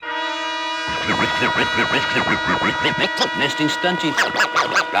Neste instante,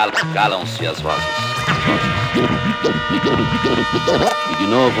 calam-se as vozes. E de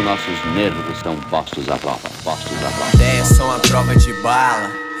novo nossos nervos estão postos à prova. Ideias são a prova de bala.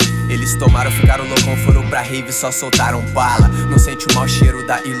 Eles tomaram, ficaram loucão, foram pra rave, só soltaram bala. Não sente o mau cheiro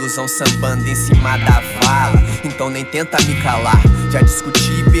da ilusão sambando em cima da vala. Então nem tenta me calar. Já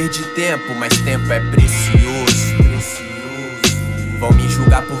discuti e perdi tempo, mas tempo é precioso. Vão me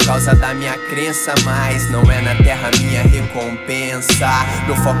julgar por causa da minha crença, mas não é na terra minha recompensa.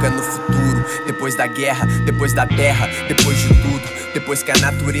 Meu foco é no futuro, depois da guerra, depois da terra, depois de tudo. Depois que a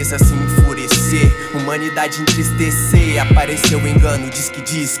natureza se enfurecer, humanidade entristecer, apareceu o engano, diz que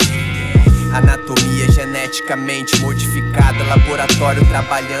anatomia geneticamente modificada, laboratório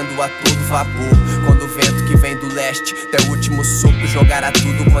trabalhando a todo vapor. Quando o vento que vem do leste der o último sopro, jogará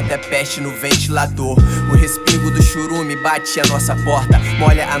tudo quanto é peste no ventilador. O respingo do churume bate a nossa porta,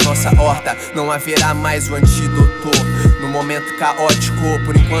 molha a nossa horta, não haverá mais o antídoto. No momento caótico,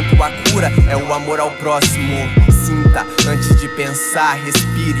 por enquanto a cura é o amor ao próximo. Sinta antes de pensar,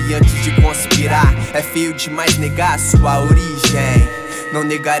 respire antes de conspirar. É feio demais negar sua origem. Não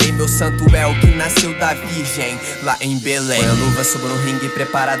negarei meu santo El que nasceu da virgem lá em Belém. Põe a luva sobre um ringue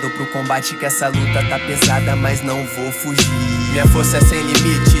preparado pro combate, que essa luta tá pesada, mas não vou fugir. Minha força é sem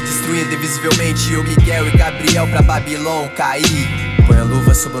limite, destruindo invisivelmente eu, Miguel e Gabriel pra Babilônia cair. Põe a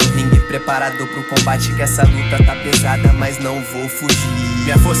luva sobre um ringue preparado pro combate, que essa luta tá pesada, mas não vou fugir.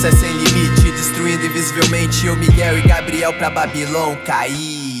 Minha força é sem limite, destruindo invisivelmente eu, Miguel e Gabriel pra Babilônia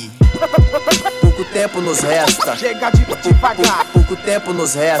cair. Pouco tempo nos resta. Chega devagar. Pouco tempo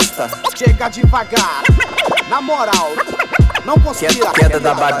nos resta. Chega devagar. Na moral, não conspira. Queda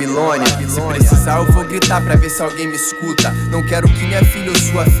da Babilônia. Se precisar eu vou gritar pra ver se alguém me escuta. Não quero que minha filha ou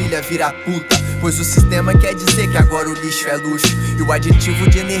sua filha vira puta, pois o sistema quer dizer que agora o lixo é luxo. E o aditivo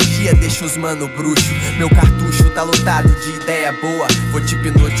de energia deixa os mano bruxo. Meu cartucho tá lotado de ideia boa. Vou te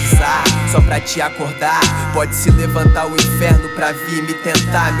hipnotizar, só pra te acordar. Pode se levantar o inferno pra vir me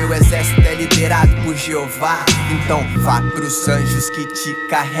tentar. Meu exército é liderado por Jeová. Então vá pros anjos que te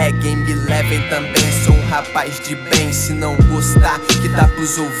carreguem, me levem também. Sou um rapaz de bem, se não gostar, que dá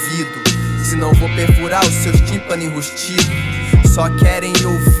pros ouvidos. Se não vou perfurar os seus tímpanos enrustidos. Só querem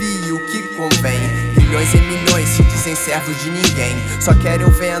ouvir o que convém. Milhões e milhões se dizem servos de ninguém. Só querem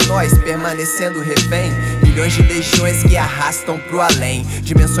ver a nós permanecendo refém. Milhões de legiões que arrastam pro além.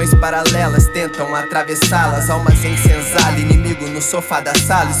 Dimensões paralelas tentam atravessá-las. Almas em senzala, inimigo no sofá da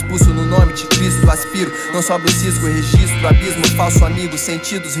sala. Expulso no nome de Cristo, aspiro. Não sobra o cisco, registro, abismo, falso amigo.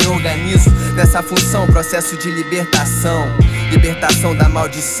 Sentidos reorganizo nessa função, processo de libertação. Libertação da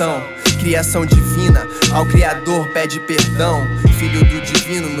maldição. Criação divina, ao Criador pede perdão. Filho do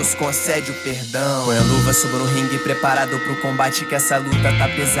divino nos concede o perdão. Põe a luva sobre um ringue preparado pro combate, que essa luta tá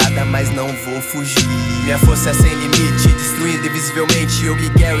pesada, mas não vou fugir. Minha força é sem limite, destruindo invisivelmente eu,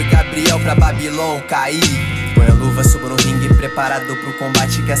 Miguel e Gabriel pra Babilônia cair. Põe a luva sobre um ringue preparado pro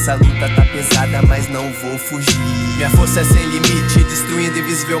combate, que essa luta tá pesada, mas não vou fugir. Minha força é sem limite, destruindo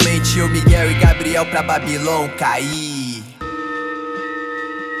invisivelmente eu, Miguel e Gabriel pra Babilônia cair.